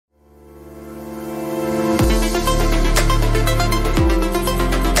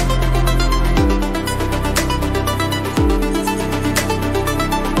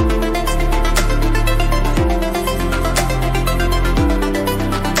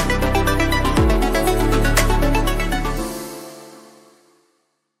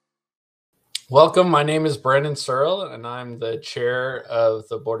Welcome. My name is Brendan Searle, and I'm the chair of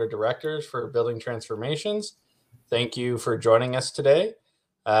the board of directors for Building Transformations. Thank you for joining us today.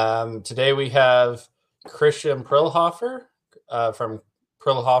 Today we have Christian Prilhofer from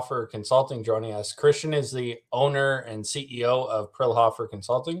Prilhofer Consulting joining us. Christian is the owner and CEO of Prilhofer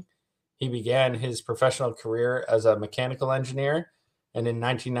Consulting. He began his professional career as a mechanical engineer, and in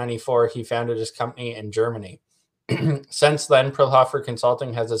 1994 he founded his company in Germany. Since then, Prilhofer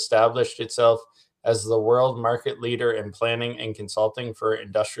Consulting has established itself as the world market leader in planning and consulting for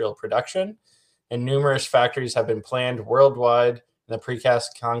industrial production, and numerous factories have been planned worldwide, and the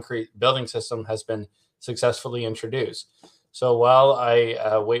precast concrete building system has been successfully introduced. So while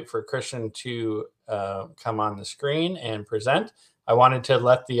I wait for Christian to come on the screen and present, I wanted to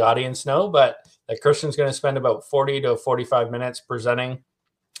let the audience know that Christian's going to spend about 40 to 45 minutes presenting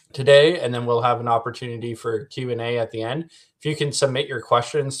today, and then we'll have an opportunity for Q&A at the end. If you can submit your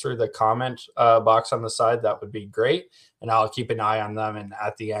questions through the comment box on the side, that would be great, and I'll keep an eye on them, and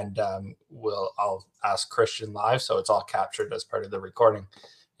at the end I'll ask Christian live, so it's all captured as part of the recording.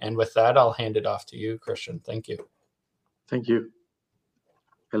 And with that, I'll hand it off to you, Christian. Thank you. Thank you.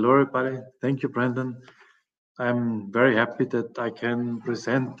 Hello everybody. Thank you, Brendan. I'm very happy that I can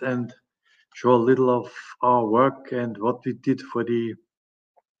present and show a little of our work and what we did for the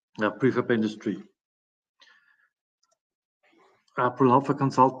prefab industry. Prilhofer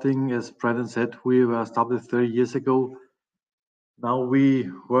Consulting, as Brendan said, we were established 30 years ago. Now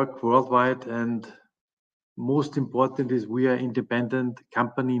we work worldwide, and most important is we are independent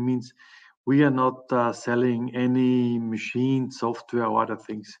company, means we are not selling any machine, software or other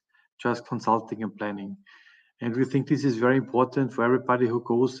things, just consulting and planning. And we think this is very important for everybody who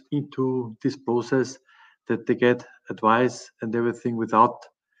goes into this process, that they get advice and everything without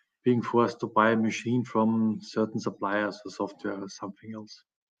being forced to buy a machine from certain suppliers or software or something else.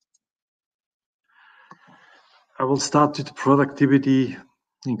 I will start with productivity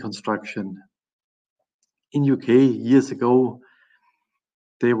in construction. In UK, years ago,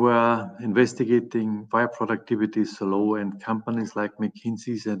 they were investigating why productivity is so low, and companies like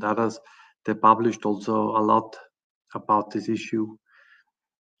McKinsey's and others, they published also a lot about this issue.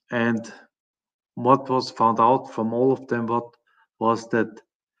 And what was found out from all of them was that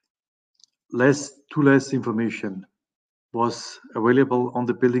too less information was available on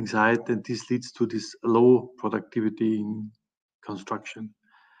the building site, and this leads to this low productivity in construction.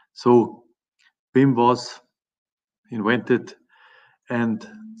 So BIM was invented, and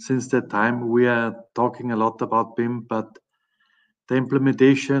since that time we are talking a lot about BIM, but the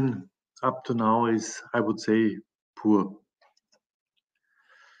implementation up to now is, I would say, poor.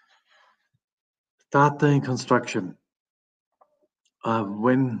 Data in construction.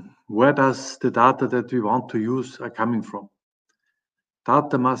 Where does the data that we want to use are coming from?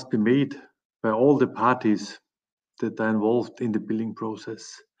 Data must be made by all the parties that are involved in the building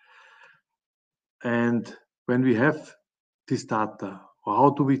process. And when we have this data, or how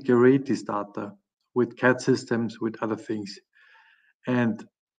do we curate this data with CAD systems, with other things? And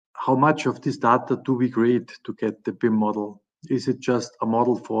how much of this data do we create to get the BIM model? Is it just a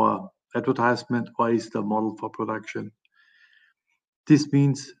model for advertisement, or is it a model for production? This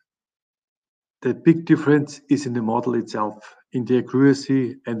means the big difference is in the model itself, in the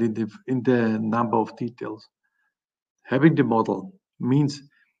accuracy and in the number of details. Having the model means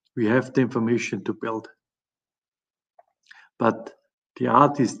we have the information to build. But the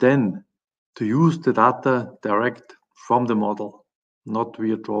art is then to use the data direct from the model, not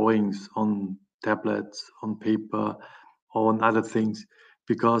via drawings on tablets, on paper, or on other things.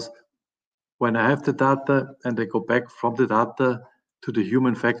 Because when I have the data and I go back from the data to the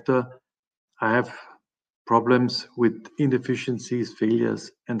human factor, I have problems with inefficiencies,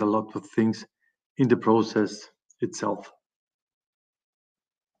 failures, and a lot of things in the process itself.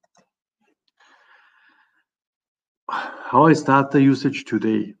 How is data usage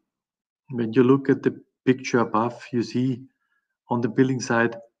today? When you look at the picture above, you see on the building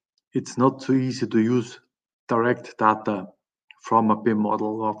side, it's not so easy to use direct data from a BIM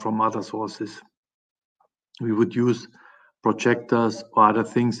model or from other sources. We would use projectors or other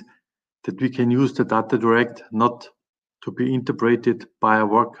things that we can use the data direct, not to be interpreted by a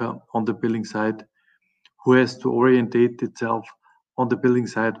worker on the building site who has to orientate itself on the building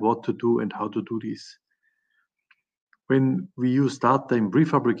site what to do and how to do this. When we use data in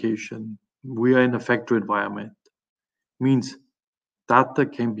prefabrication, we are in a factory environment. Means data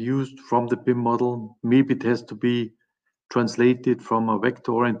can be used from the BIM model. Maybe it has to be translated from a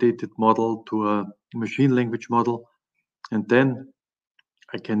vector-oriented model to a machine language model, and then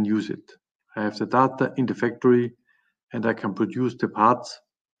I can use it. I have the data in the factory, and I can produce the parts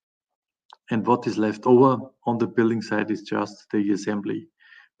and what is left over on the building site is just the assembly.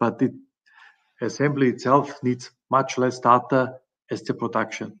 But the assembly itself needs much less data as the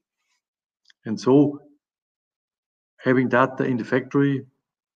production. And so having data in the factory,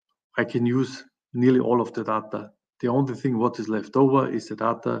 I can use nearly all of the data. The only thing what is left over is the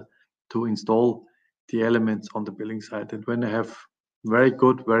data to install the elements on the building site. And when I have very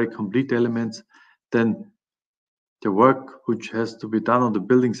good, very complete elements, then the work which has to be done on the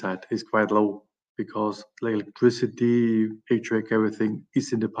building site is quite low, because the electricity, HVAC, everything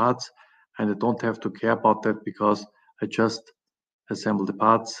is in the parts, and I don't have to care about that because I just assemble the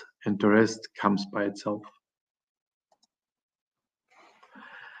parts and the rest comes by itself.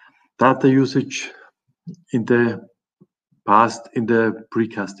 Data usage in the past in the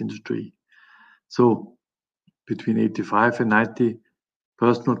precast industry. So between 85 and 90,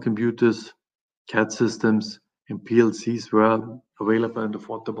 personal computers, CAD systems, and PLCs were available and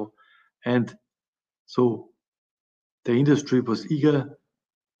affordable. And so the industry was eager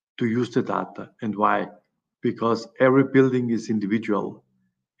to use the data. And why? Because every building is individual.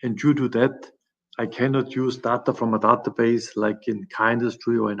 And due to that, I cannot use data from a database like in car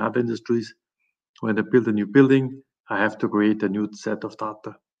industry or in other industries. When I build a new building, I have to create a new set of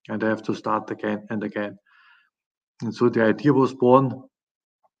data and I have to start again and again. And so the idea was born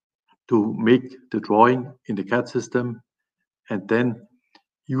to make the drawing in the CAD system and then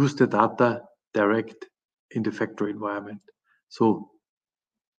use the data direct in the factory environment. So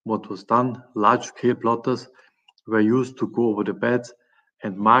what was done, large scale plotters were used to go over the beds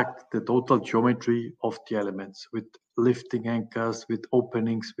and mark the total geometry of the elements with lifting anchors, with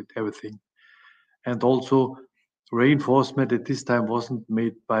openings, with everything. And also reinforcement at this time wasn't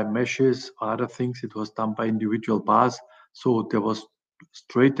made by meshes or other things, it was done by individual bars. So there was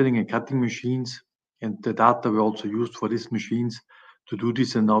straightening and cutting machines, and the data were also used for these machines to do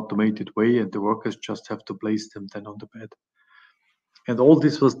this in an automated way, and the workers just have to place them then on the bed. And all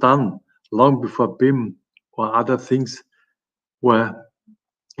this was done long before BIM or other things were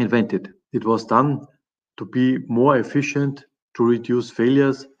invented. It was done to be more efficient, to reduce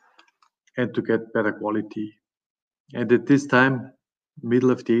failures, and to get better quality. And at this time, middle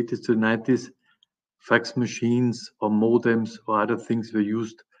of the 80s to 90s, fax machines or modems or other things were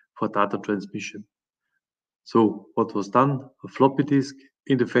used for data transmission. So what was done? A floppy disk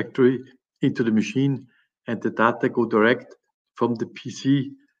in the factory into the machine, and the data go direct from the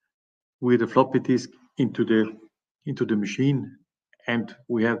PC with a floppy disk into the machine, and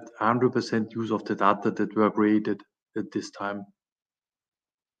we had 100% use of the data that were created at this time.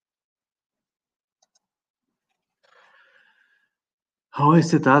 How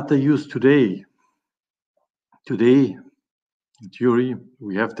is the data used today? Today, in theory,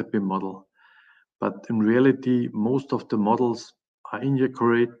 we have the BIM model, but in reality, most of the models are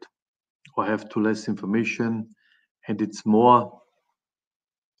inaccurate or have too less information, and it's more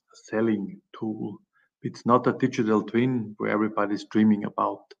a selling tool. It's not a digital twin where everybody's dreaming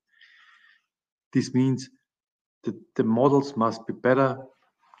about. This means that the models must be better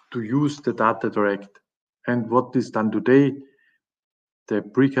to use the data direct. And what is done today, the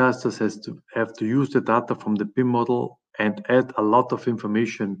precasters have to use the data from the BIM model and add a lot of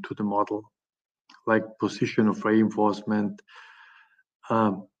information to the model, like position of reinforcement,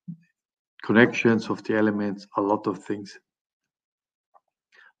 connections of the elements, a lot of things.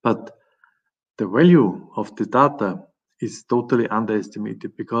 But the value of the data is totally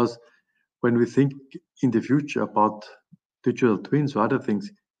underestimated, because when we think in the future about digital twins or other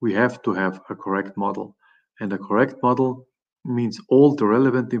things, we have to have a correct model. And a correct model means all the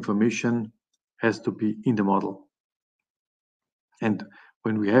relevant information has to be in the model. And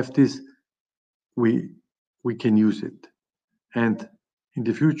when we have this, we can use it. And in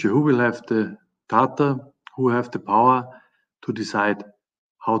the future, who will have the data, who have the power to decide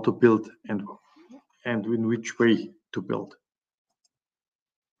how to build and in which way to build?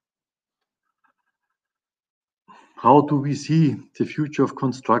 How do we see the future of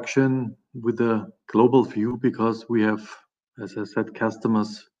construction with a global view? Because we have, as I said,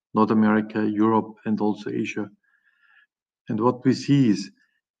 customers, North America, Europe, and also Asia. And what we see is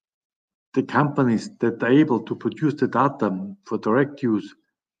the companies that are able to produce the data for direct use,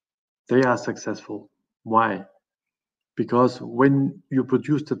 they are successful. Why? Because when you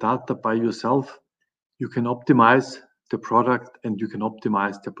produce the data by yourself, you can optimize the product and you can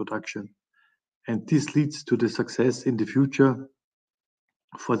optimize the production. And this leads to the success in the future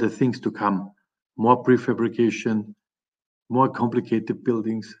for the things to come. More prefabrication, more complicated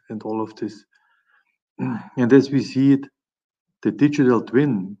buildings, and all of this. And as we see it, the digital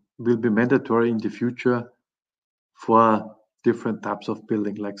twin will be mandatory in the future for different types of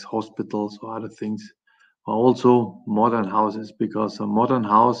building, like hospitals or other things, or also modern houses, because a modern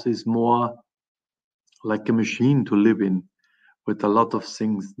house is more like a machine to live in, with a lot of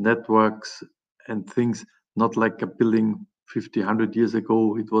things, networks and things, not like a building 50, 100 years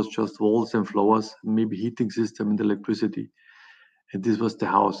ago. It was just walls and floors, maybe heating system and electricity. And this was the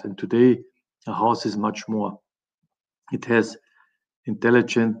house. And today, a house is much more. It has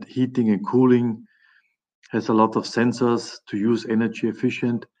intelligent heating and cooling, has a lot of sensors to use energy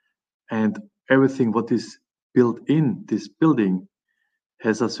efficient, and everything what is built in this building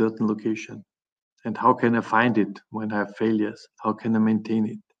has a certain location. And how can I find it when I have failures? How can I maintain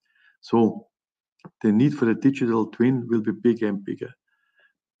it? So the need for the digital twin will be bigger and bigger.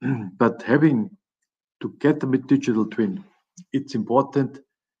 But having to get the digital twin, it's important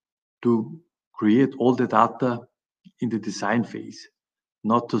to create all the data in the design phase,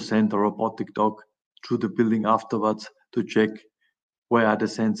 not to send a robotic dog through the building afterwards to check where are the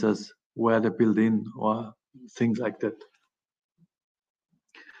sensors, where they're built in, or things like that.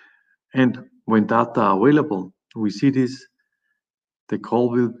 And when data are available, we see this, the call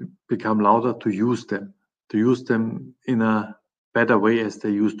will become louder to use them in a better way as they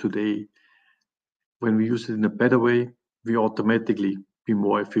use today. When we use it in a better way, we automatically be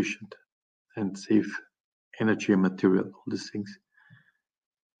more efficient and save energy and material, all these things.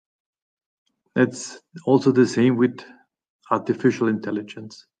 That's also the same with artificial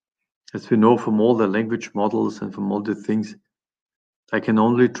intelligence. As we know from all the language models and from all the things, I can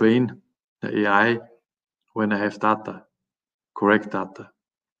only train the AI when I have data, correct data,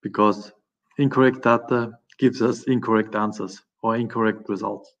 because incorrect data gives us incorrect answers or incorrect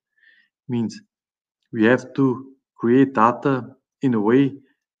results. Means we have to create data in a way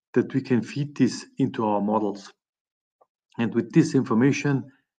that we can feed this into our models. And with this information,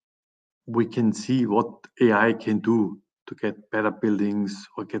 we can see what AI can do to get better buildings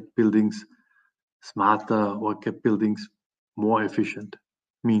or get buildings smarter or get buildings more efficient.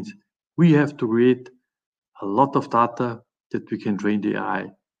 Means we have to create a lot of data that we can train the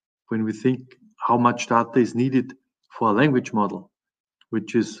AI. When we think how much data is needed for a language model,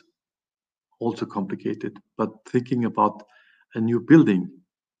 which is also complicated, but thinking about a new building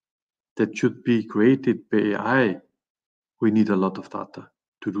that should be created by AI, we need a lot of data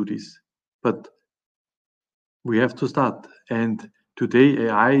to do this. But we have to start. And today,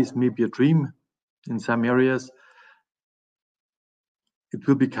 AI is maybe a dream in some areas. It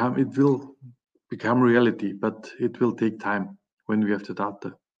will become reality, but it will take time when we have the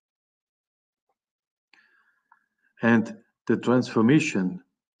data. And the transformation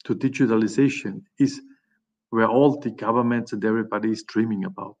to digitalization is where all the governments and everybody is dreaming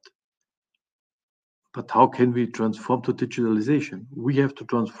about. But how can we transform to digitalization? We have to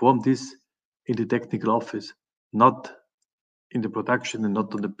transform this in the technical office, not in the production and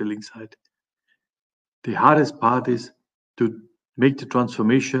not on the billing side. The hardest part is to make the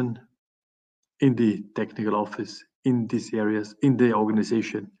transformation in the technical office, in these areas, in the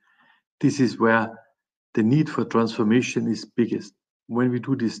organization. This is where the need for transformation is biggest. When we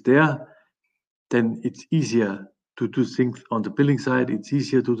do this there, then it's easier to do things on the billing side, it's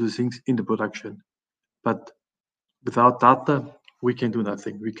easier to do things in the production. But without data, we can do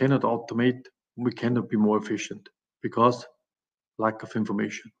nothing. We cannot automate, we cannot be more efficient because lack of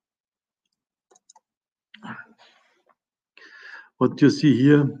information. What you see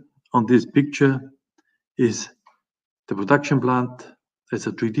here on this picture is the production plant as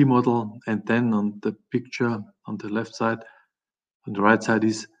a 3D model, and then on the picture on the left side, on the right side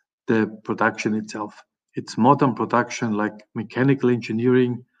is the production itself. It's modern production like mechanical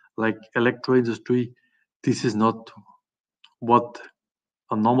engineering, like electro industry. This is not what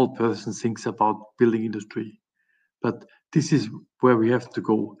a normal person thinks about building industry, but this is where we have to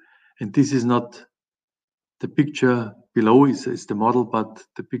go. And this is not the picture below is the model, but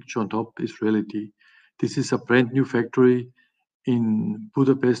the picture on top is reality. This is a brand new factory in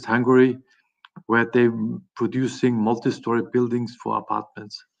Budapest, Hungary, where they're producing multi-story buildings for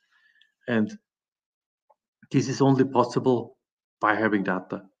apartments. And this is only possible by having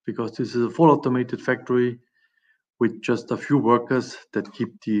data, because this is a full automated factory with just a few workers that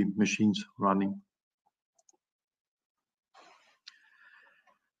keep the machines running.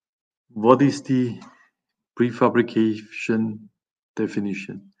 What is the prefabrication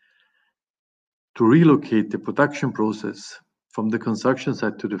definition? To relocate the production process from the construction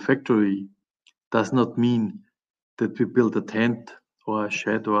site to the factory does not mean that we build a tent or a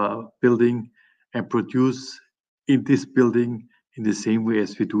shed or a building and produce in this building in the same way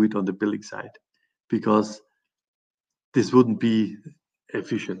as we do it on the building side, because this wouldn't be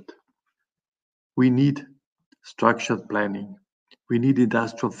efficient. We need structured planning. We need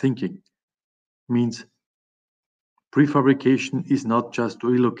industrial thinking. Means prefabrication is not just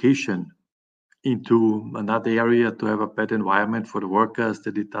relocation into another area to have a bad environment for the workers,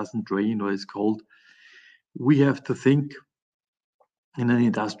 that it doesn't rain or is cold. We have to think in an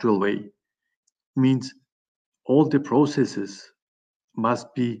industrial way. Means all the processes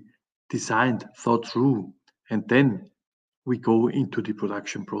must be designed, thought through, and then we go into the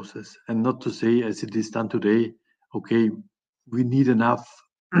production process. And not to say, as it is done today, okay, we need enough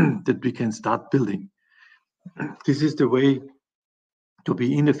that we can start building. This is the way to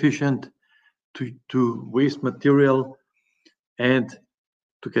be inefficient, to waste material, and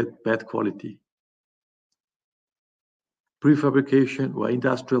to get bad quality. Prefabrication or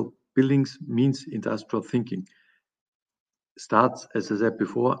industrial buildings means industrial thinking. Starts, as I said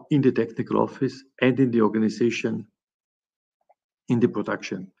before, in the technical office and in the organization, in the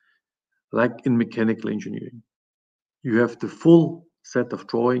production, like in mechanical engineering. You have the full set of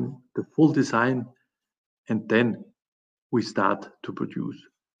drawing, the full design, and then we start to produce.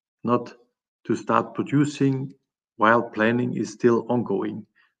 Not to start producing while planning is still ongoing,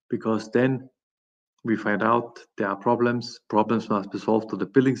 because then we find out there are problems. Problems must be solved on the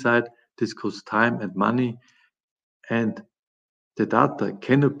building side. This costs time and money, and the data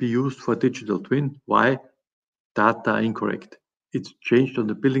cannot be used for digital twin. Why? Data are incorrect. It's changed on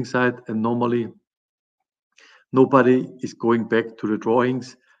the building side, and normally nobody is going back to the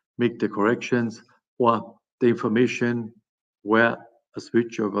drawings, make the corrections, or the information where a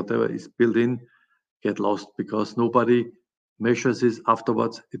switch or whatever is built in get lost, because nobody measures this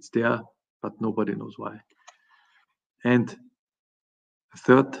afterwards. It's there, but nobody knows why. And the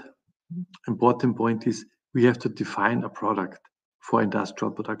third important point is we have to define a product for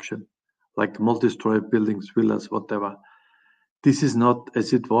industrial production, like multi-story buildings, villas, whatever. This is not,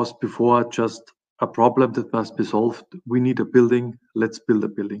 as it was before, just a problem that must be solved. We need a building, let's build a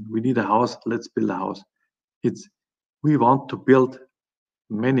building. We need a house, let's build a house. We want to build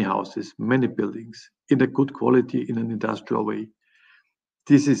many houses, many buildings in a good quality, in an industrial way.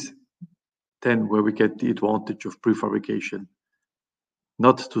 This is then where we get the advantage of prefabrication,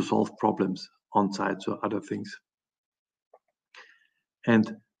 not to solve problems on sites or other things.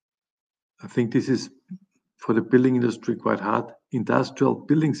 And I think this is for the building industry quite hard. Industrial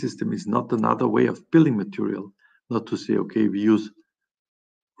building system is not another way of building material, not to say, okay, we use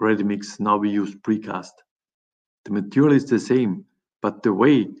ready mix, now we use precast. The material is the same, but the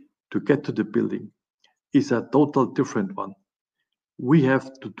way to get to the building is a total different one. We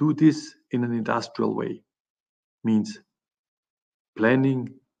have to do this in an industrial way. Means planning,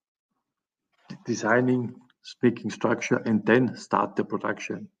 designing, making structure, and then start the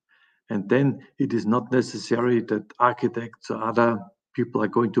production. And then it is not necessary that architects or other people are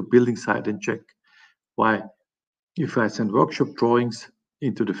going to building site and check. Why? If I send workshop drawings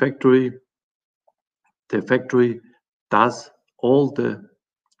into the factory does all the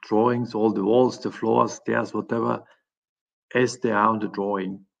drawings, all the walls, the floors, stairs, whatever, as they are on the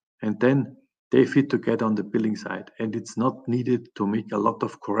drawing. And then they fit together on the building site. And it's not needed to make a lot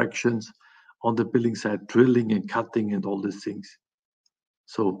of corrections on the building site, drilling and cutting and all these things.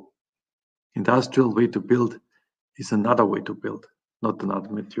 So industrial way to build is another way to build, not another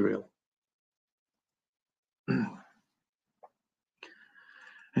material. And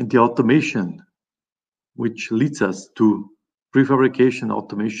the automation, which leads us to prefabrication,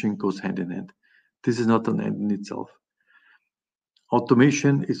 automation goes hand in hand. This is not an end in itself.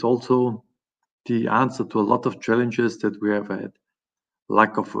 Automation is also the answer to a lot of challenges that we have had.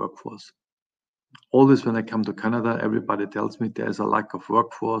 Lack of workforce. Always when I come to Canada, everybody tells me there's a lack of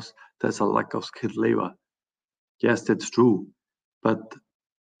workforce, there's a lack of skilled labor. Yes, that's true. But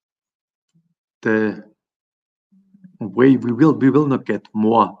the way we will not get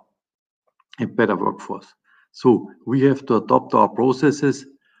more and better workforce. So we have to adopt our processes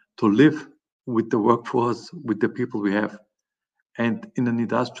to live with the workforce, with the people we have. And in an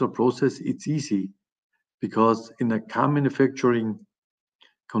industrial process, it's easy because in a car manufacturing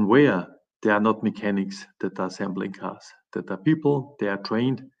conveyor, there are not mechanics that are assembling cars. That are people, they are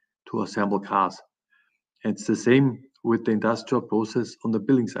trained to assemble cars. And it's the same with the industrial process on the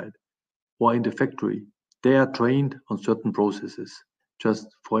building side or in the factory. They are trained on certain processes just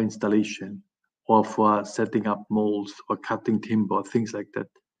for installation or for setting up molds or cutting timber, things like that.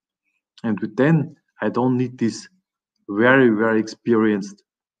 And then I don't need these very, very experienced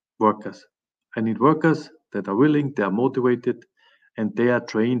workers. I need workers that are willing, they are motivated, and they are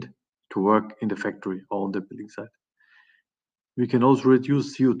trained to work in the factory or on the building site. We can also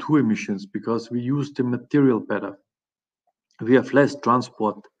reduce CO2 emissions because we use the material better. We have less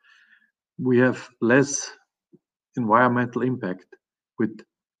transport. We have less environmental impact with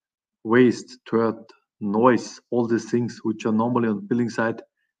waste, dirt, noise, all these things which are normally on the building site.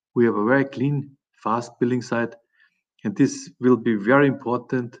 We have a very clean, fast building site, and this will be very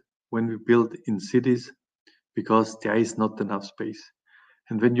important when we build in cities because there is not enough space.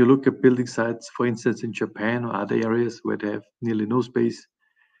 And when you look at building sites, for instance, in Japan or other areas where they have nearly no space,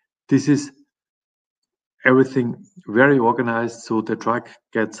 this is everything very organized. So the truck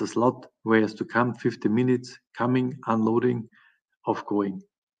gets a slot where it has to come 50 minutes, coming, unloading, off going.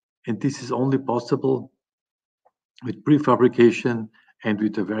 And this is only possible with prefabrication and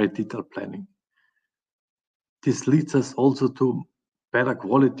with a very detailed planning. This leads us also to better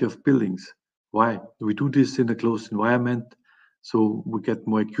quality of buildings. Why? We do this in a closed environment, so we get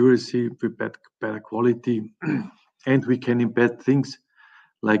more accuracy, we get better quality, and we can embed things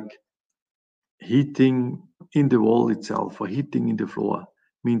like heating in the wall itself or heating in the floor.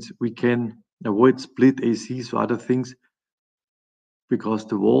 Means we can avoid split ACs or other things because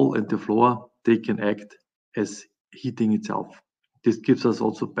the wall and the floor, they can act as heating itself. This gives us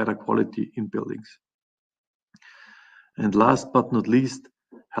also better quality in buildings. And last but not least,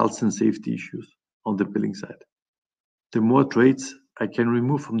 health and safety issues on the building site. The more trades I can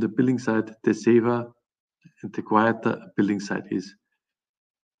remove from the building site, the safer and the quieter a building site is.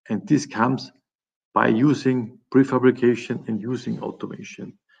 And this comes by using prefabrication and using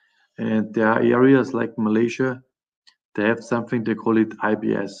automation. And there are areas like Malaysia, they have something, they call it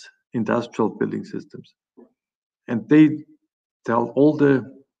IBS, Industrial Building Systems. And they tell all the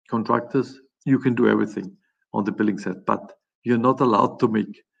contractors, you can do everything on the building site, but you're not allowed to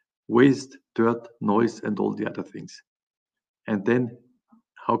make waste, dirt, noise, and all the other things. And then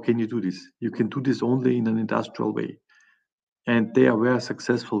how can you do this? You can do this only in an industrial way. And they are very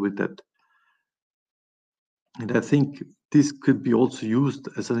successful with that. And I think this could be also used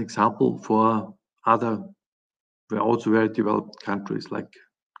as an example for other, also very developed countries like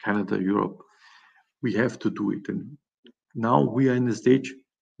Canada, Europe. We have to do it. And now we are in the stage,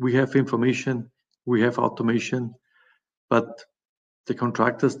 we have information, we have automation, but the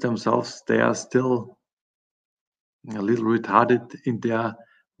contractors themselves, they are still a little retarded in their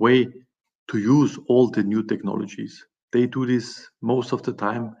way to use all the new technologies. They do this most of the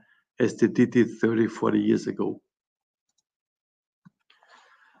time as they did it 30, 40 years ago.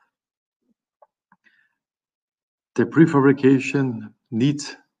 The prefabrication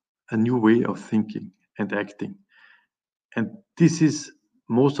needs a new way of thinking and acting. And this is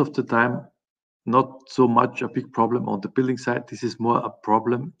most of the time not so much a big problem on the building side. This is more a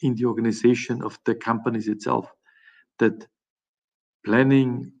problem in the organization of the companies itself, that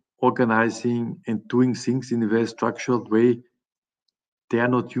planning, organizing, and doing things in a very structured way, they are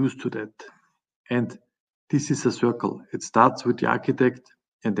not used to that. And this is a circle. It starts with the architect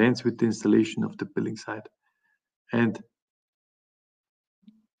and ends with the installation of the building site. And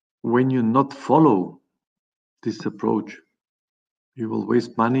when you not follow this approach, you will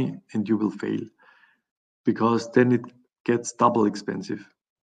waste money and you will fail, because then it gets double expensive.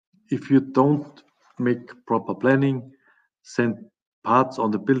 If you don't make proper planning, send parts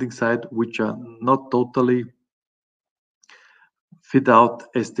on the building site which are not totally fit out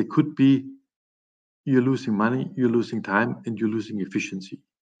as they could be, you're losing money, you're losing time, and you're losing efficiency.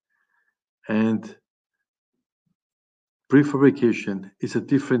 And prefabrication is a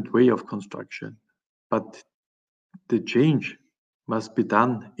different way of construction, but the change must be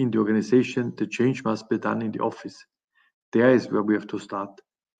done in the organization, the change must be done in the office. There is where we have to start.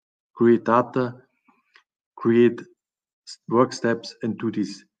 Create data, create work steps, and do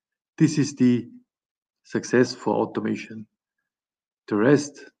this. This is the success for automation. The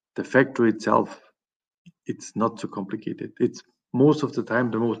rest, the factory itself, it's not so complicated. It's most of the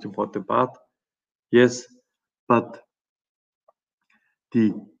time the most important part, yes, but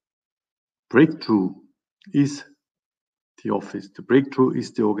the breakthrough is the office. The breakthrough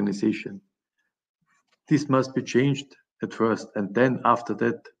is the organization. This must be changed at first, and then after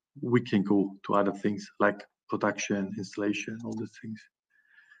that, we can go to other things like production, installation, all these things.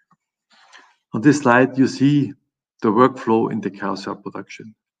 On this slide, you see the workflow in the carousel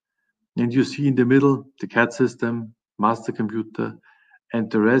production. And you see in the middle, the CAD system, master computer, and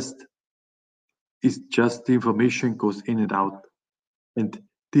the rest is just the information goes in and out. And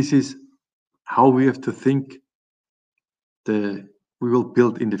this is how we have to think we will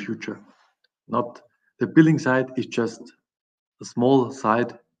build in the future. Not the building site is just a small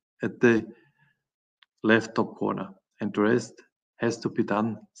side at the left top corner, and the rest has to be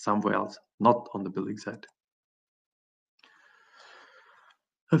done somewhere else, not on the building site.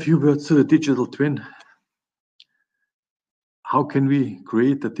 A few words to the digital twin. How can we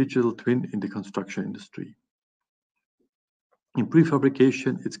create a digital twin in the construction industry? In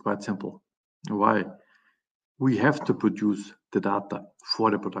prefabrication, it's quite simple. Why? We have to produce the data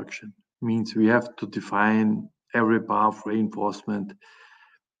for the production. Means we have to define every bar of reinforcement,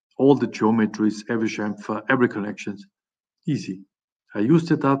 all the geometries, every chamfer, every connections. Easy. I use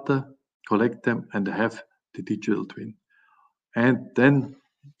the data, collect them, and I have the digital twin. And then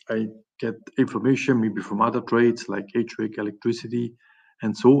I get information maybe from other trades like HVAC, electricity,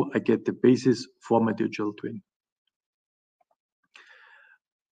 and so I get the basis for my digital twin.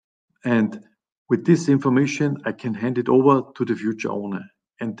 And with this information, I can hand it over to the future owner.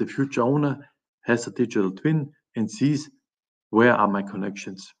 And the future owner has a digital twin and sees where are my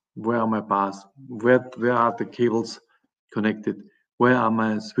connections, where are my bars, where are the cables connected, where are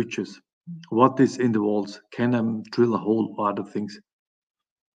my switches, what is in the walls, can I drill a hole or other things.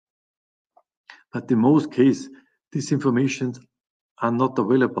 But in most cases, these informations are not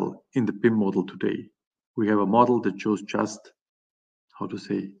available in the BIM model today. We have a model that shows just, how to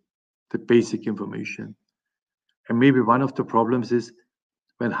say, the basic information. And maybe one of the problems is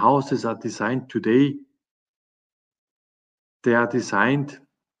when houses are designed today, they are designed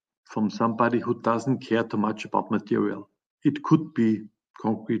from somebody who doesn't care too much about material. It could be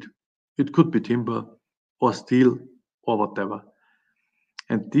concrete, it could be timber or steel or whatever.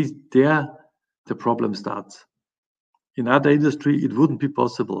 And there the problem starts. In other industry, it wouldn't be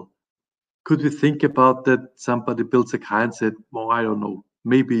possible. Could we think about that somebody builds a car and said, well, I don't know,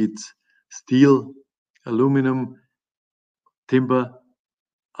 maybe it's steel, aluminum, timber,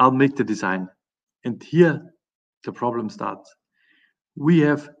 I'll make the design. And here the problem starts. We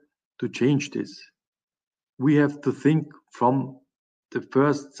have to change this. We have to think from the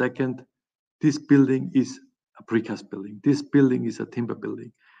first second, this building is a precast building, this building is a timber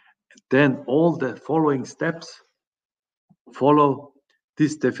building. And then all the following steps follow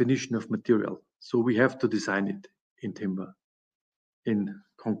this definition of material. So we have to design it in timber, in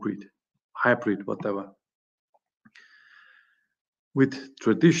concrete, hybrid, whatever. With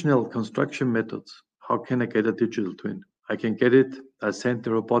traditional construction methods, how can I get a digital twin? I can get it, I send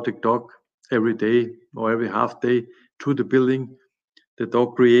the robotic dog every day or every half day through the building. The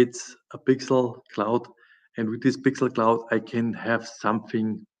dog creates a pixel cloud, and with this pixel cloud, I can have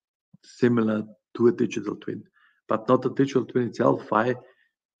something similar to a digital twin, but not a digital twin itself. Why?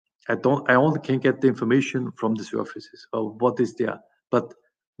 I only can get the information from the surfaces of what is there, but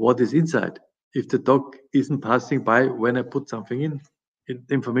what is inside? If the dog isn't passing by when I put something in, the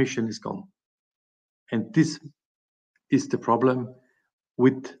information is gone. And this is the problem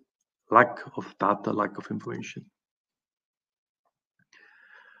with lack of data, lack of information.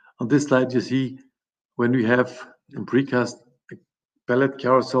 On this slide, you see when we have in precast a pallet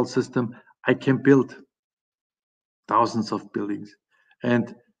carousel system, I can build thousands of buildings.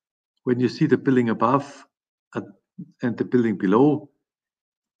 And when you see the building above and the building below,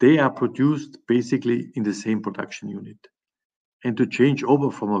 they are produced basically in the same production unit. And to change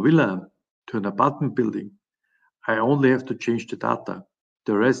over from a villa to an apartment building, I only have to change the data.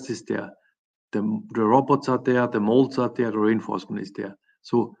 The rest is there. The robots are there, the molds are there, the reinforcement is there.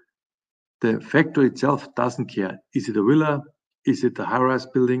 So the factory itself doesn't care. Is it a villa? Is it a high-rise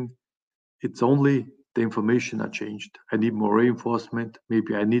building? It's only the information are changed. I need more reinforcement.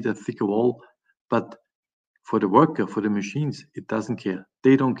 Maybe I need a thicker wall. But for the worker, for the machines, it doesn't care.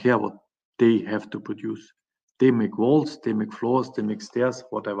 They don't care what they have to produce. They make walls, they make floors, they make stairs,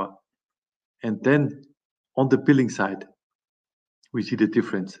 whatever. And then on the building side, we see the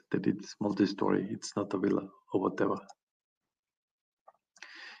difference that it's multi-story, it's not a villa or whatever.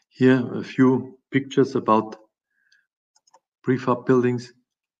 Here, a few pictures about prefab buildings.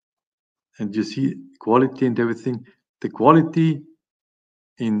 And you see quality and everything. The quality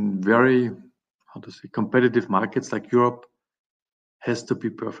in very, competitive markets like Europe has to be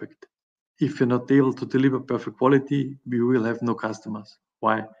perfect. If you're not able to deliver perfect quality, we will have no customers.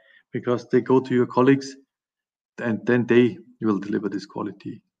 Why? Because they go to your colleagues and then they will deliver this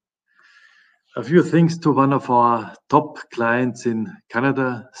quality. A few things to one of our top clients in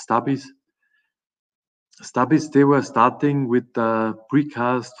Canada, Stubbies. Stubbies, they were starting with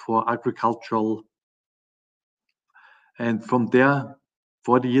precast for agricultural. And from there,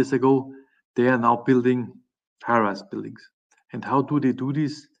 40 years ago, they are now building high-rise buildings. And how do they do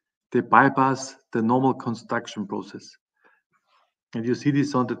this? They bypass the normal construction process. And you see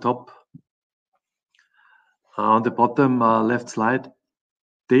this on the top, on the bottom left slide.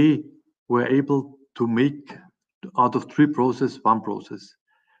 They were able to make out of 3 processes, 1 process.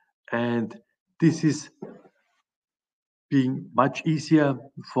 And this is being much easier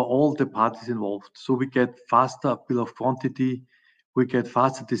for all the parties involved. So we get faster bill of quantity, we get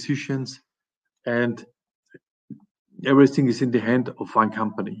faster decisions, and everything is in the hand of one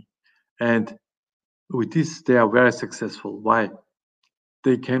company. And with this, they are very successful. Why?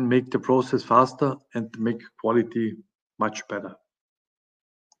 They can make the process faster and make quality much better.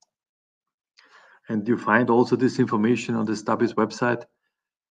 And you find also this information on the Stubbies website.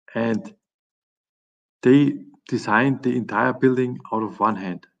 And they designed the entire building out of one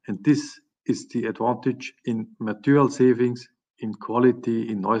hand. And this is the advantage in material savings, in quality,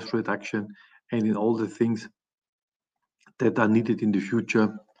 in noise reduction, and in all the things that are needed in the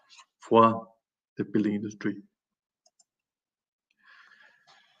future for the building industry.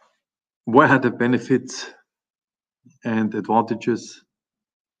 What are the benefits and advantages?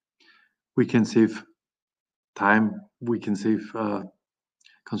 We can save time, we can save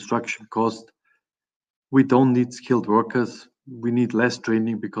construction cost. We don't need skilled workers. We need less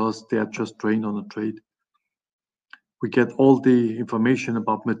training because they are just trained on a trade. We get all the information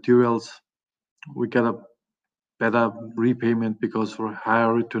about materials. We get a better repayment because for a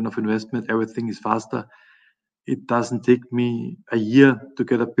higher return of investment, everything is faster. It doesn't take me a year to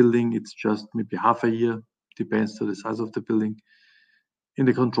get a building. It's just maybe half a year, depends on the size of the building. In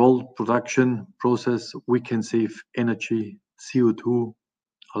the controlled production process, we can save energy, CO2,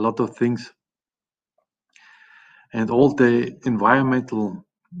 a lot of things. And all the environmental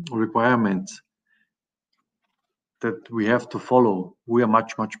requirements that we have to follow, we are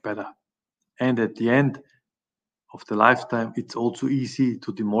much, much better. And at the end of the lifetime, it's also easy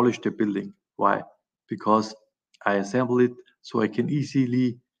to demolish the building. Why? Because I assemble it so I can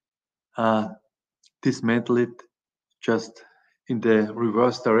easily dismantle it just in the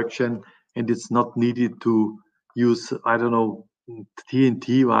reverse direction, and it's not needed to use, I don't know,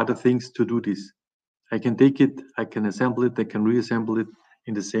 TNT or other things to do this. I can take it, I can assemble it, I can reassemble it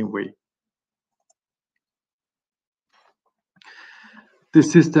in the same way.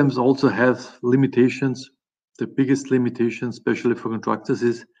 These systems also have limitations. The biggest limitation, especially for contractors,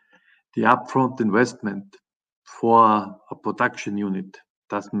 is the upfront investment for a production unit.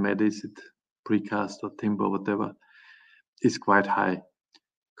 Doesn't matter, is it precast or timber, whatever, is quite high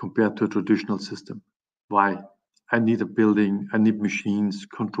compared to a traditional system. Why? I need a building, I need machines,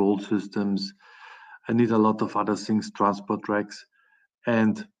 control systems, I need a lot of other things, transport racks.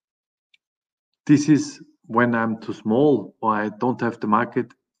 And this is when I'm too small or I don't have the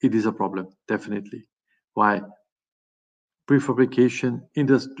market, it is a problem, definitely. Why? Prefabrication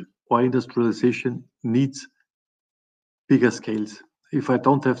or industrialization needs bigger scales. If I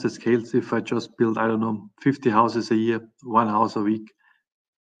don't have the scales, if I just build, I don't know, 50 houses a year, 1 house a week,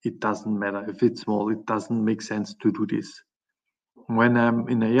 it doesn't matter. If it's small, it doesn't make sense to do this. When I'm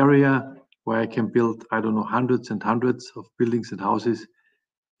in an area where I can build, I don't know, hundreds and hundreds of buildings and houses,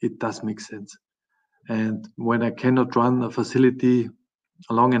 it does make sense. And when I cannot run a facility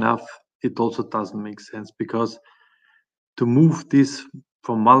long enough, it also doesn't make sense, because to move this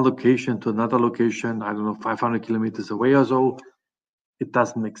from one location to another location, I don't know, 500 kilometers away or so, it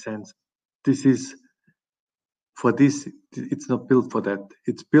doesn't make sense. This is for this, it's not built for that.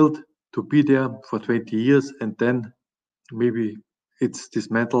 It's built to be there for 20 years and then maybe it's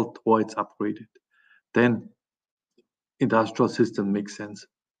dismantled or it's upgraded. Then industrial system makes sense.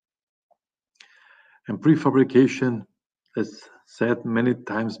 And prefabrication, as said many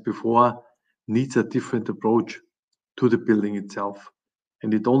times before, needs a different approach to the building itself.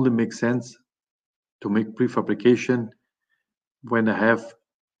 And it only makes sense to make prefabrication when I have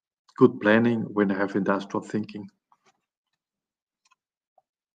good planning, when I have industrial thinking.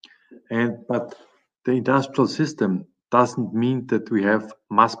 But the industrial system doesn't mean that we have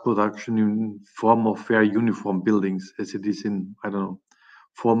mass production in form of very uniform buildings as it is in, I don't know,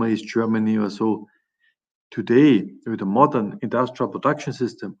 former East Germany or so. Today, with a modern industrial production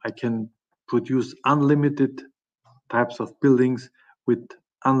system, I can produce unlimited types of buildings with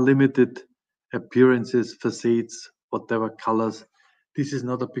unlimited appearances, facades, whatever colors. This is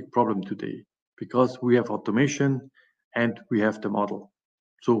not a big problem today because we have automation and we have the model.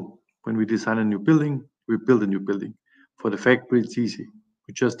 So when we design a new building, we build a new building. For the factory, it's easy.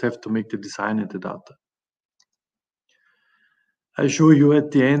 We just have to make the design and the data. I show you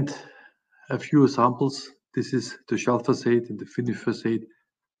at the end a few examples. This is the shell facade and the finished facade,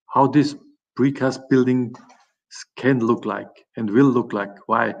 how this precast building can look like and will look like.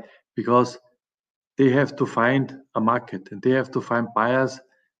 Why? Because they have to find a market and they have to find buyers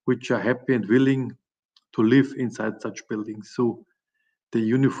which are happy and willing to live inside such buildings. So the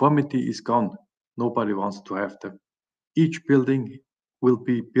uniformity is gone. Nobody wants to have them. Each building will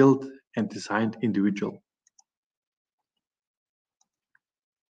be built and designed individual.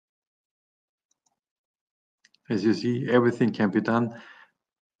 As you see, everything can be done.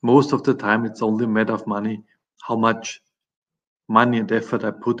 Most of the time, it's only a matter of money. how much money and effort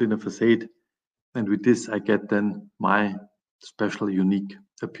I put in a facade. And with this, I get then my special, unique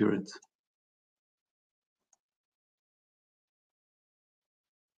appearance.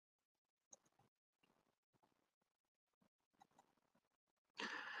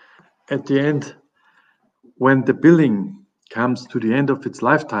 At the end, when the building comes to the end of its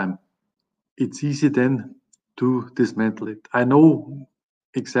lifetime, it's easy then to dismantle it. I know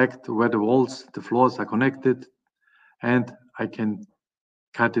exact where the walls, the floors are connected, and I can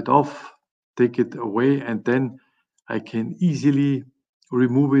cut it off, take it away, and then I can easily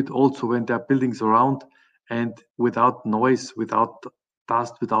remove it also when there are buildings around and without noise, without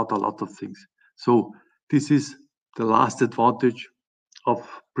dust, without a lot of things. So this is the last advantage of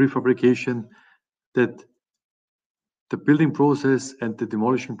prefabrication, that the building process and the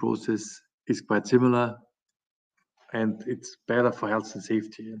demolition process is quite similar, and it's better for health and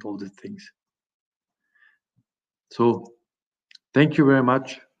safety and all the things. So thank you very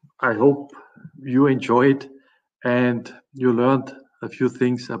much. I hope you enjoyed and you learned a few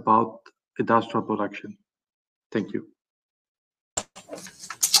things about industrial production. Thank you.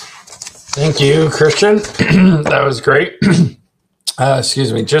 Thank you, Christian. That was great.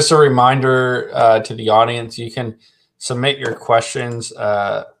 Excuse me. Just a reminder to the audience, you can submit your questions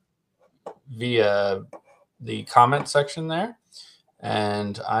via the comment section there.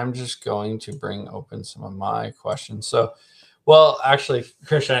 And I'm just going to bring open some of my questions. So, well, actually,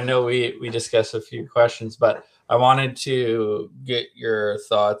 Christian, I know we discussed a few questions, but I wanted to get your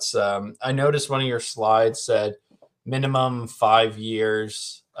thoughts. I noticed one of your slides said minimum 5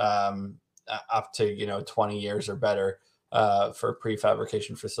 years, up to 20 years or better for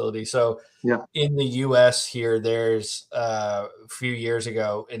prefabrication facility. So Yeah. in the U.S. here, there's a few years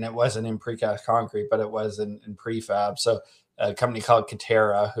ago, and it wasn't in precast concrete, but it was in prefab. So a company called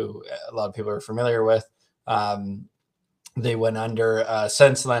Katera, who a lot of people are familiar with, they went under.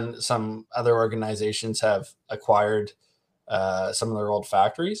 Since then, some other organizations have acquired some of their old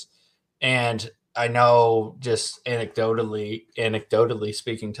factories. And I know, just anecdotally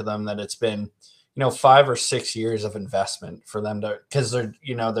speaking to them, that it's been 5 or 6 years of investment for them to, because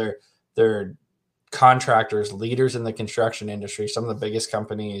they're contractors, leaders in the construction industry, some of the biggest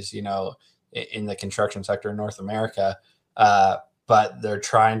companies in the construction sector in North America, but they're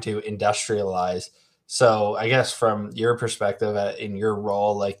trying to industrialize. So I guess from your perspective, in your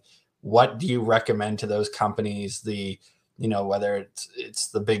role, like, what do you recommend to those companies, whether it's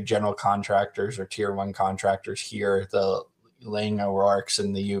the big general contractors or tier one contractors here, the Lang O'Rourke's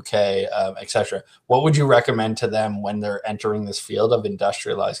in the UK, etc. What would you recommend to them when they're entering this field of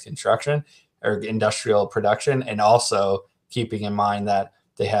industrialized construction or industrial production, and also keeping in mind that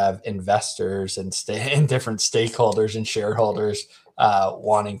they have investors and different stakeholders and shareholders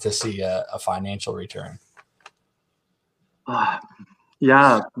wanting to see a financial return?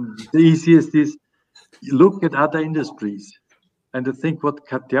 Yeah, the easiest is look at other industries. And I think what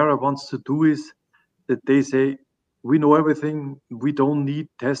Katera wants to do is that they say, we know everything. We don't need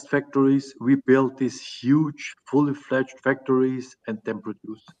test factories. We build these huge, fully fledged factories and then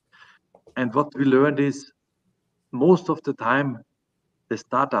produce. And what we learned is most of the time, the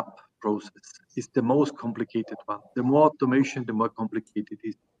startup process is the most complicated one. The more automation, the more complicated it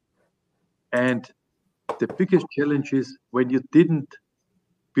is. And the biggest challenge is when you didn't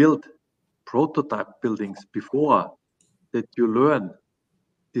build prototype buildings before, that you learn,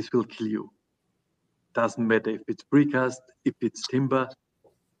 this will kill you. Doesn't matter if it's precast, if it's timber.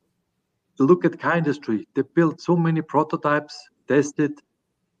 Look at car industry. They build so many prototypes, test it,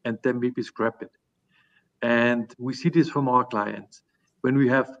 and then maybe scrap it. And we see this from our clients. When we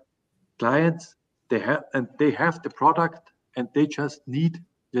have clients, they have the product, and they just need,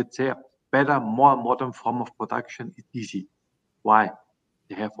 let's say, a better, more modern form of production. It's easy. Why?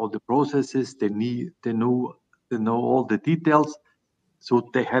 They have all the processes. They know all the details. So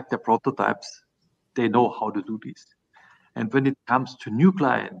they had the prototypes. They know how to do this. And when it comes to new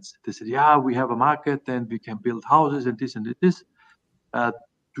clients, they said, yeah, we have a market and we can build houses and this and this.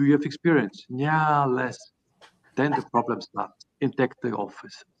 Do you have experience? Yeah, less. Then the problem starts. Intact the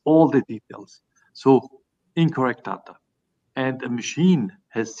office, all the details. So incorrect data. And a machine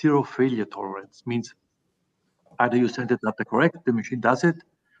has zero failure tolerance, means either you send the data correct, the machine does it,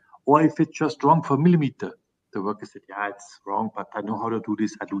 or if it's just wrong for a millimeter, the worker said, yeah, it's wrong, but I know how to do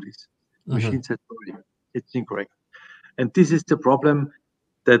this, I do this. Mm-hmm. Machine said, sorry, it's incorrect. And this is the problem,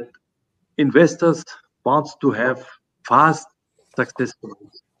 that investors want to have fast success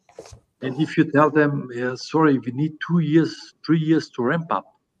stories. And if you tell them, yeah, sorry, we need 2 years, 3 years to ramp up,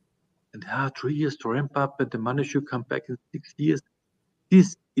 and 3 years to ramp up, and the money should come back in 6 years,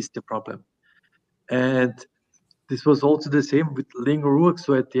 this is the problem. And this was also the same with Ling O'Rourke.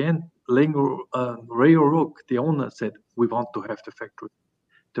 So at the end, Ray O'Rourke, the owner, said, "We want to have the factory."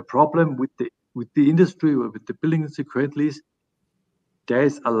 The problem with the industry or with the building industry currently is there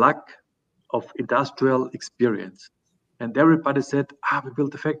is a lack of industrial experience. And everybody said, we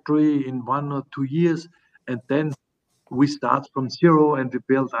build a factory in 1 or 2 years, and then we start from zero and we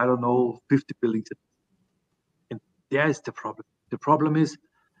build, 50 buildings. And there is the problem. The problem is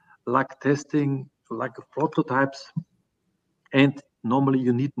lack testing, lack of prototypes, and normally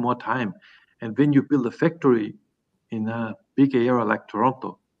you need more time. And when you build a factory in a big area like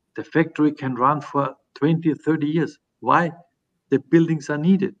Toronto, the factory can run for 20, 30 years. Why? The buildings are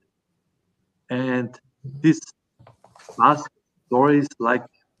needed. And this last stories like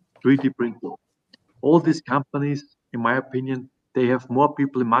 3D printing. All these companies, in my opinion, they have more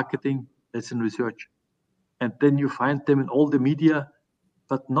people in marketing than in research. And then you find them in all the media,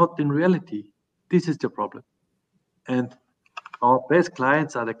 but not in reality. This is the problem. And our best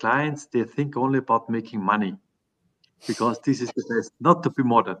clients are the clients, they think only about making money because this is the best, not to be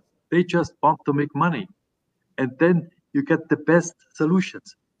modern. They just want to make money. And then you get the best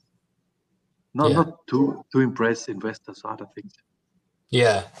solutions. Not to impress investors or other things.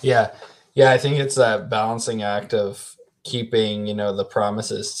 Yeah. I think it's a balancing act of keeping, the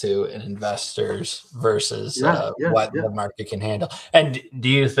promises to investors versus what the market can handle. And do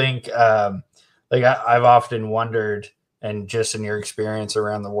you think, I've often wondered, and just in your experience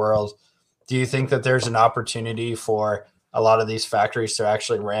around the world, do you think that there's an opportunity for a lot of these factories to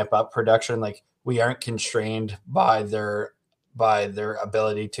actually ramp up production? Like, we aren't constrained by their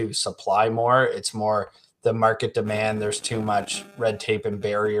ability to supply more. It's more the market demand. There's too much red tape and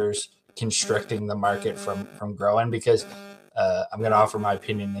barriers constricting the market from growing. Because I'm going to offer my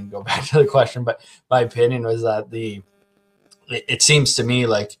opinion and go back to the question, but my opinion was that it seems to me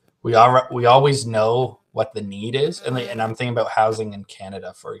like we always know what the need is, and I'm thinking about housing in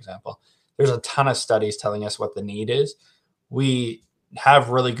Canada, for example. There's a ton of studies telling us what the need is. We have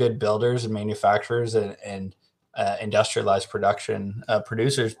really good builders and manufacturers and industrialized production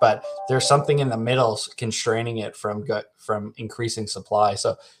producers, but there's something in the middle constraining it from increasing supply.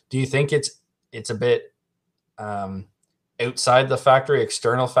 So do you think it's a bit outside the factory,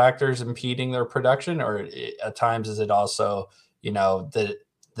 external factors impeding their production, or at times is it also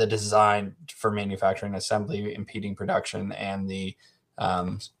the design for manufacturing assembly impeding production and the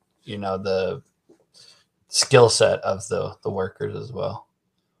the skill set of the workers as well?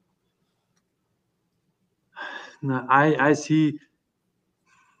 Now, I see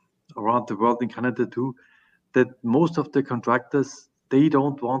around the world, in Canada too, that most of the contractors, they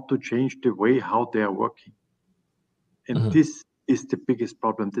don't want to change the way how they are working. And this is the biggest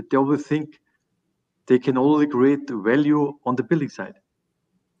problem, that they always think they can only create value on the building side.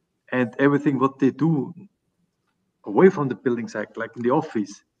 And everything what they do away from the building side, like in the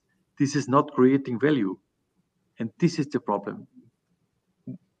office, this is not creating value. And this is the problem.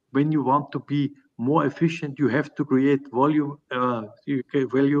 When you want to be more efficient, you have to create value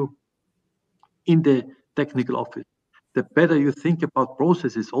in the technical office. The better you think about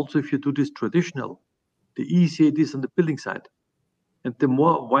processes, also if you do this traditional, the easier it is on the building side. And the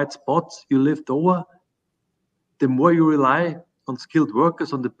more white spots you lift over, the more you rely on skilled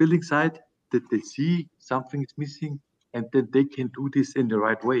workers on the building side, that they see something is missing, and then they can do this in the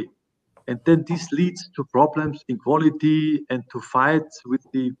right way. And then this leads to problems in quality and to fights with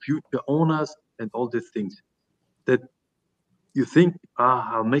the future owners and all these things. That you think,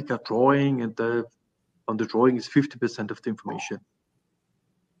 I'll make a drawing, and on the drawing is 50% of the information.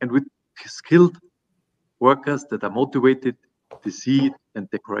 And with skilled workers that are motivated, they see it and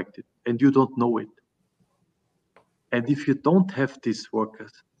they correct it, and you don't know it. And if you don't have these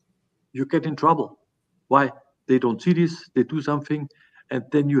workers, you get in trouble. Why? They don't see this, they do something, and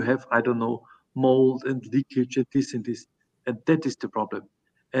then you have, mold and leakage and this and this. And that is the problem.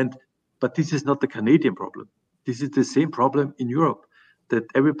 But this is not the Canadian problem. This is the same problem in Europe, that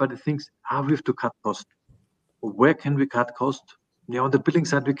everybody thinks, we have to cut cost. Where can we cut cost? On the building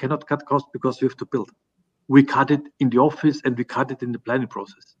side, we cannot cut cost because we have to build. We cut it in the office and we cut it in the planning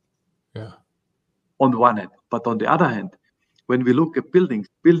process. Yeah. On the one hand. But on the other hand, when we look at buildings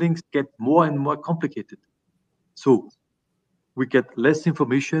get more and more complicated. So we get less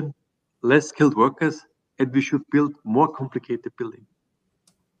information, less skilled workers, and we should build more complicated buildings.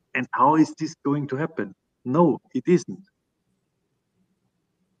 And how is this going to happen? No, it isn't.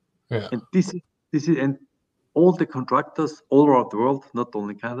 Yeah. And this is and all the contractors all around the world, not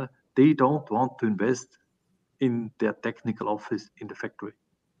only Canada, they don't want to invest in their technical office in the factory,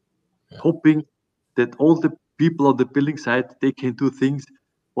 hoping that all the people on the building side, they can do things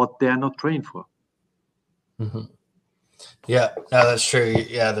what they are not trained for. Yeah, no, that's true.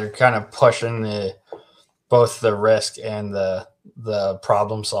 Yeah, they're kind of pushing both the risk and the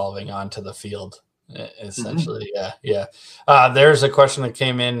problem solving onto the field, essentially. Yeah, yeah. There's a question that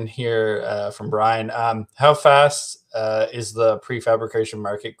came in here from Brian. How fast is the prefabrication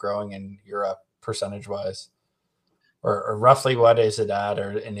market growing in Europe, percentage wise, or roughly what is it at,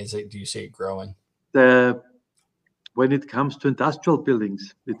 and do you see it growing? When it comes to industrial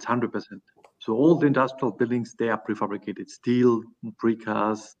buildings, it's 100%. So all the industrial buildings, they are prefabricated, steel,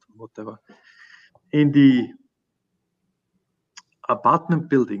 precast, whatever. In the apartment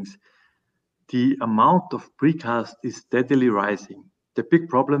buildings, the amount of precast is steadily rising. The big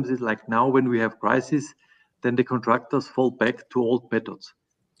problem is like now when we have crisis, then the contractors fall back to old methods.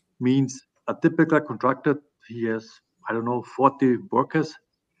 Means a typical contractor, he has, I don't know, 40 workers.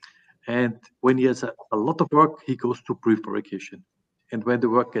 And when he has a lot of work, he goes to prefabrication. And when the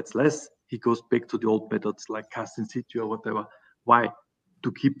work gets less, he goes back to the old methods like cast in situ or whatever. Why?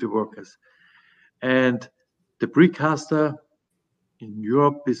 To keep the workers. And the precaster in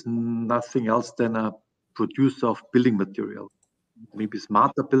Europe is nothing else than a producer of building material, maybe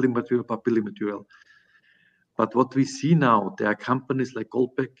smarter building material, but building material. But what we see now, there are companies like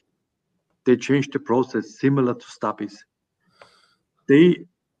Goldbeck, they changed the process similar to Stubbies. They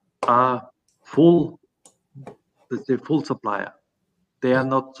are full, let's say, full supplier. They are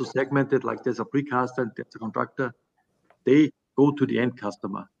not so segmented like there's a precaster and there's a contractor. They go to the end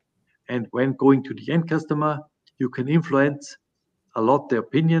customer. And when going to the end customer, you can influence a lot the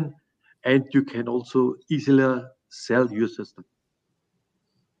opinion, and you can also easily sell your system.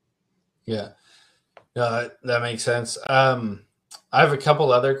 Yeah, that makes sense. I have a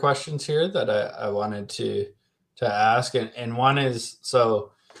couple other questions here that I wanted to ask, and one is,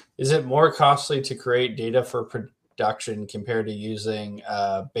 so is it more costly to create data for production compared to using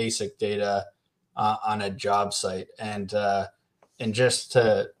basic data on a job site? And just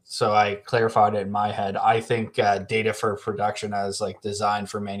so I clarified it in my head, I think data for production as like design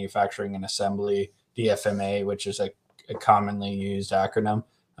for manufacturing and assembly, DFMA, which is a commonly used acronym.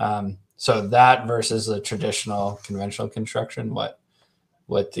 So that versus the traditional conventional construction,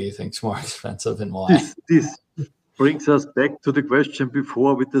 what do you think is more expensive and why? This brings us back to the question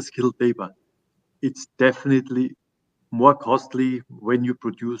before with the skilled labor. It's definitely more costly when you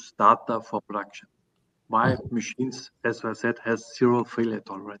produce data for production. My machines, as I said, has zero failure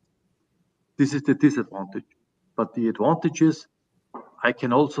tolerance. This is the disadvantage. But the advantage is I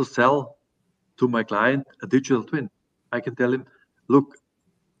can also sell to my client a digital twin. I can tell him, look,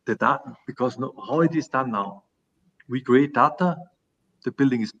 the data, because how it is done now, we create data, the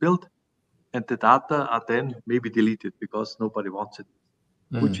building is built, and the data are then maybe deleted because nobody wants it,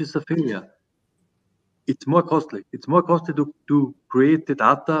 which is a failure. It's more costly. It's more costly to create the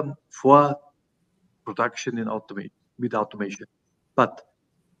data for production in with automation. But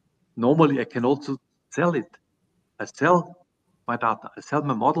normally I can also sell it. I sell my data. I sell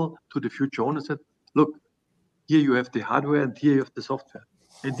my model to the future owner. Said, look, here you have the hardware and here you have the software.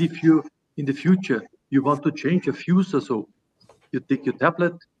 And if you, in the future, you want to change a fuse or so, you take your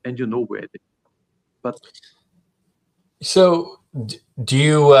tablet and you know where it is. But so do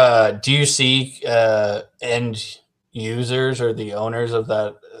you see end users or the owners of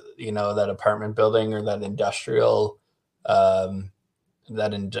that, that apartment building or that industrial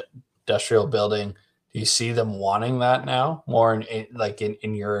industrial building, do you see them wanting that now more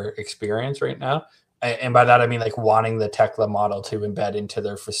in your experience right now? And by that I mean like wanting the Tekla model to embed into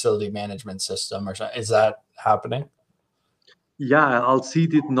their facility management system or something. Is that happening? yeah, I'll see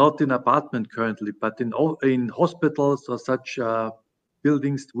it not in apartment currently, but in hospitals or such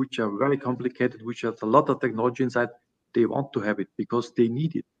buildings which are very complicated, which have a lot of technology inside, they want to have it because they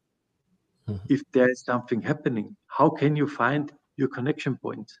need it. If there is something happening, how can you find your connection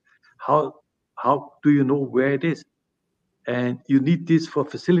points? How do you know where it is? And you need this for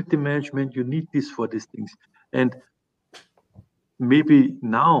facility management, you need this for these things. And maybe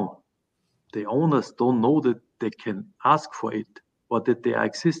now the owners don't know that they can ask for it or that they are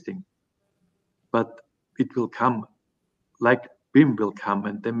existing. But it will come, like BIM will come,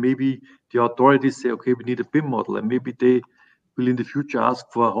 and then maybe the authorities say, okay, we need a BIM model, and maybe they will in the future ask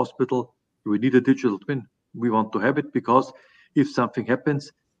for a hospital, we need a digital twin. We want to have it because if something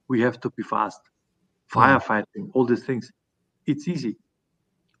happens, we have to be fast. Firefighting, all these things. It's easy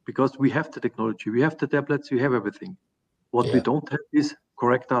because we have the technology, we have the tablets, we have everything. What we don't have is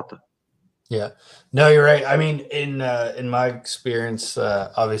correct data. Yeah, no, you're right. I mean, in my experience,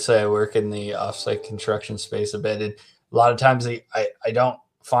 obviously, I work in the offsite construction space a bit. And a lot of times, I don't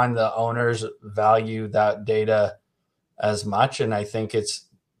find the owners value that data as much, and I think it's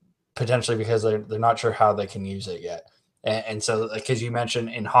potentially because they're not sure how they can use it yet. And so, because you mentioned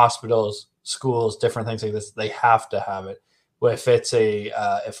in hospitals, schools, different things like this, they have to have it. If it's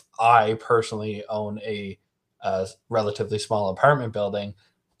if I personally own a relatively small apartment building,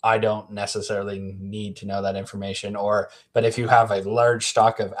 I don't necessarily need to know that information. But if you have a large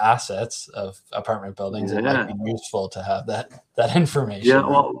stock of assets of apartment buildings, it might Yeah. be useful to have that information. Yeah.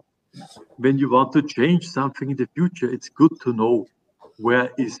 Well, when you want to change something in the future, it's good to know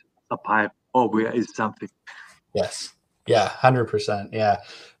where is a pipe or where is something. Yes. Yeah, 100%. Yeah.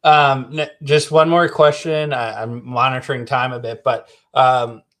 Just one more question. I'm monitoring time a bit, but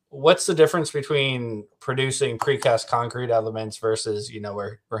what's the difference between producing precast concrete elements versus,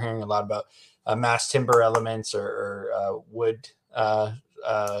 we're hearing a lot about mass timber elements or wood,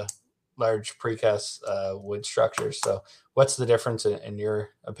 large precast wood structures. So what's the difference in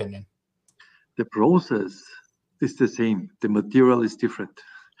your opinion? The process is the same. The material is different,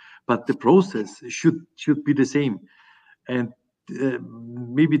 but the process should be the same. And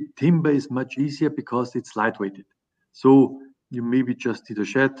maybe timber is much easier because it's lightweighted. So you maybe just need a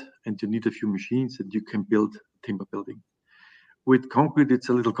shed and you need a few machines and you can build a timber building. With concrete, it's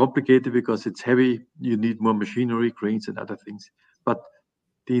a little complicated because it's heavy. You need more machinery, cranes, and other things. But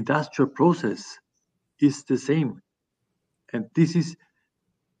the industrial process is the same. And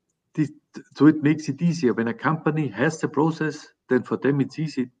so it makes it easier. When a company has the process, then for them it's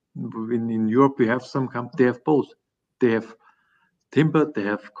easy. In Europe, we have they have both. They have timber, they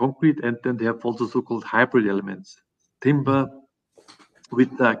have concrete, and then they have also so-called hybrid elements. Timber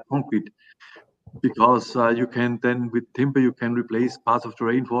with concrete, because you can then with timber you can replace parts of the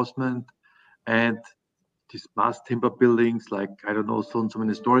reinforcement, and these mass timber buildings, like I don't know, so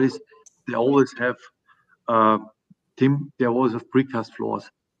many stories, they always have they always have precast floors.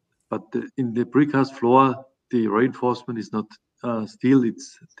 But in the precast floor, the reinforcement is not steel,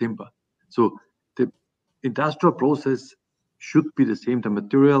 it's timber. So the industrial process should be the same. The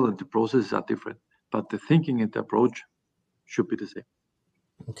material and the processes are different, but the thinking and the approach should be the same.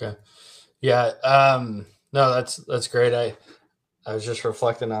 Okay. Yeah. No, that's great. I was just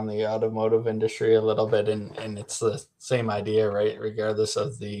reflecting on the automotive industry a little bit, and it's the same idea, right? Regardless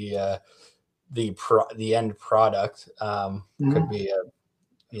of the end product, could be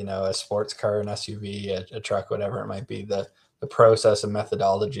a sports car, an SUV, a truck, whatever it might be. The process and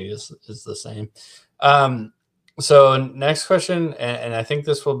methodology is the same. So next question, and I think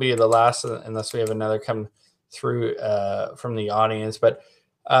this will be the last, unless we have another come through from the audience. But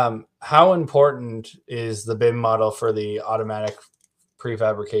how important is the BIM model for the automatic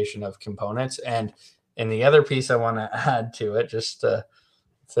prefabrication of components? And the other piece I want to add to it, just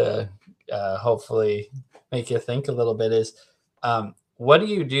to hopefully make you think a little bit, is what do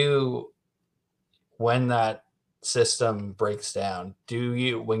you do when that system breaks down?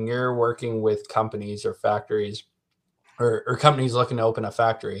 When you're working with companies or factories or companies looking to open a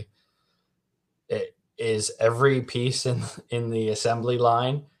factory, is every piece in the assembly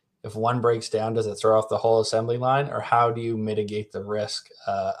line, if one breaks down, does it throw off the whole assembly line? Or how do you mitigate the risk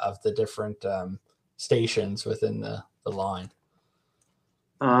of the different stations within the line?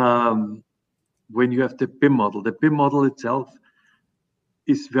 When you have the BIM model itself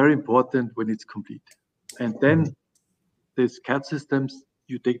is very important when it's complete. And then the CAD systems,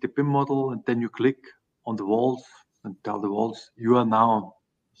 you take the BIM model and then you click on the walls and tell the walls, you are now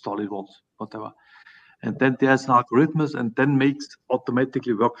solid walls, whatever. And then there's algorithms and then makes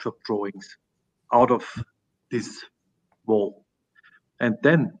automatically workshop drawings out of this wall. And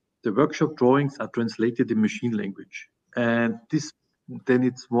then the workshop drawings are translated in machine language. And then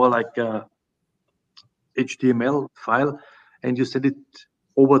it's more like a HTML file, and you send it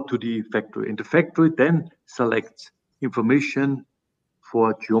over to the factory. And the factory then selects information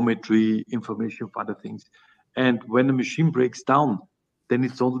for geometry, information for other things. And when the machine breaks down, then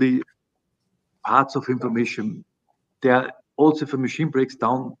it's only parts of information. Also, if a machine breaks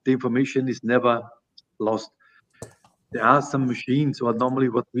down, the information is never lost. There are some machines, or normally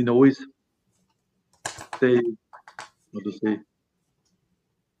what we know is they,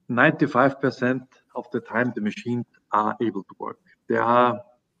 95% of the time the machines are able to work. There are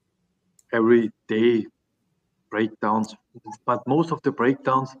every day breakdowns, but most of the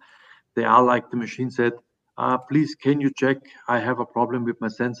breakdowns, they are like the machine said, please, can you check? I have a problem with my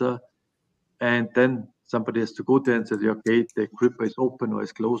sensor. And then somebody has to go there and say, okay, the gripper is open or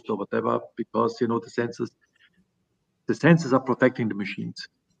is closed or whatever, because the sensors are protecting the machines.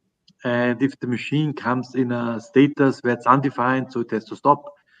 And if the machine comes in a status where it's undefined, so it has to stop,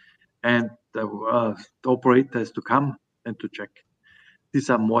 and the operator has to come and to check.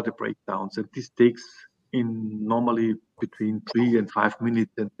 These are more the breakdowns, and this takes in normally between 3 and 5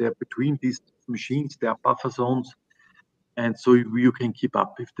 minutes. And there between these machines, there are buffer zones, And so you can keep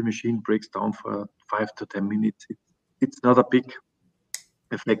up. If the machine breaks down for 5 to 10 minutes, it's not a big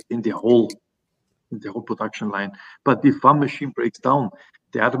effect in the whole production line. But if one machine breaks down,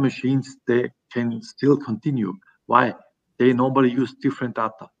 the other machines, they can still continue. Why? They normally use different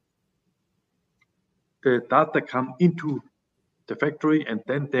data. The data come into the factory and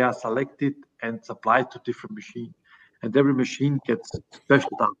then they are selected and supplied to different machines. And every machine gets special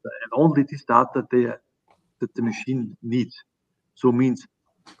data, and only this data that the machine needs. So means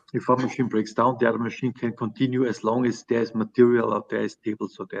if one machine breaks down, the other machine can continue as long as there's material or there is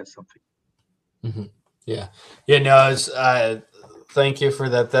tables or there's something. Mm-hmm. Yeah. No, thank you for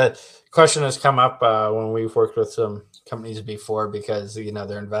that. That question has come up when we've worked with some companies before, because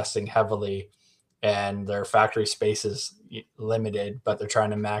they're investing heavily and their factory space is limited, but they're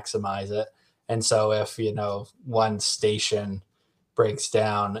trying to maximize it. And so if one station breaks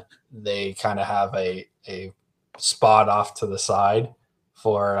down, they kind of have a spot off to the side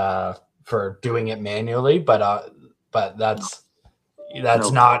for doing it manually, but that's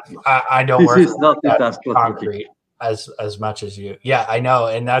not. I don't work with concrete as much as you. Yeah, I know,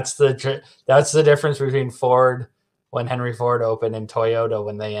 and that's the difference between Ford when Henry Ford opened and Toyota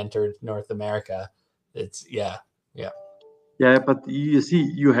when they entered North America. It's yeah. But you see,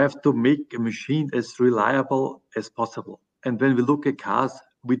 you have to make a machine as reliable as possible. And when we look at cars,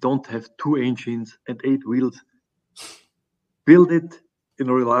 we don't have 2 engines and 8 wheels. Build it in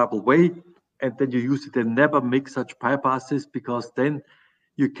a reliable way, and then you use it, and never make such bypasses, because then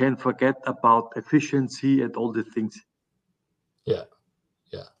you can forget about efficiency and all the things. Yeah.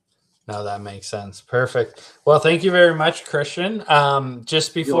 No, that makes sense. Perfect. Well, thank you very much, Christian.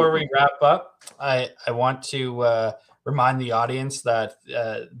 Just before we wrap up, I want to remind the audience that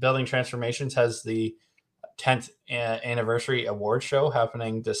Building Transformations has the 10th anniversary award show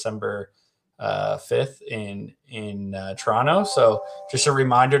happening December 5th in Toronto. So just a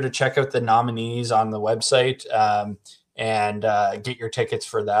reminder to check out the nominees on the website and get your tickets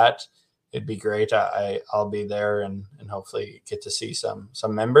for that. It'd be great. I'll be there and hopefully get to see some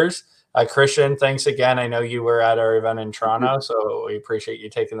members. Christian, thanks again. I know you were at our event in Toronto, so we appreciate you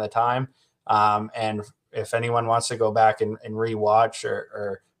taking the time. And if anyone wants to go back and rewatch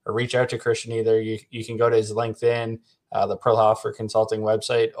or reach out to Christian, either you can go to his LinkedIn, the Prilhofer Consulting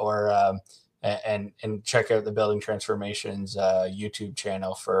website, or and check out the Building Transformations YouTube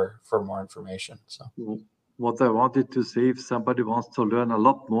channel for more information. So. What I wanted to say, if somebody wants to learn a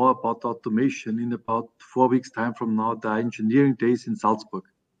lot more about automation, in about 4 weeks' time from now, there are engineering days in Salzburg.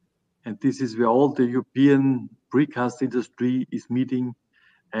 And this is where all the European precast industry is meeting.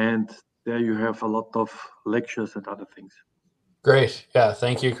 And there you have a lot of lectures and other things. Great. Yeah.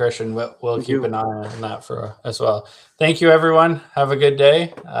 Thank you, Christian. We'll keep an eye on that as well. Thank you, everyone. Have a good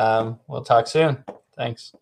day. We'll talk soon. Thanks.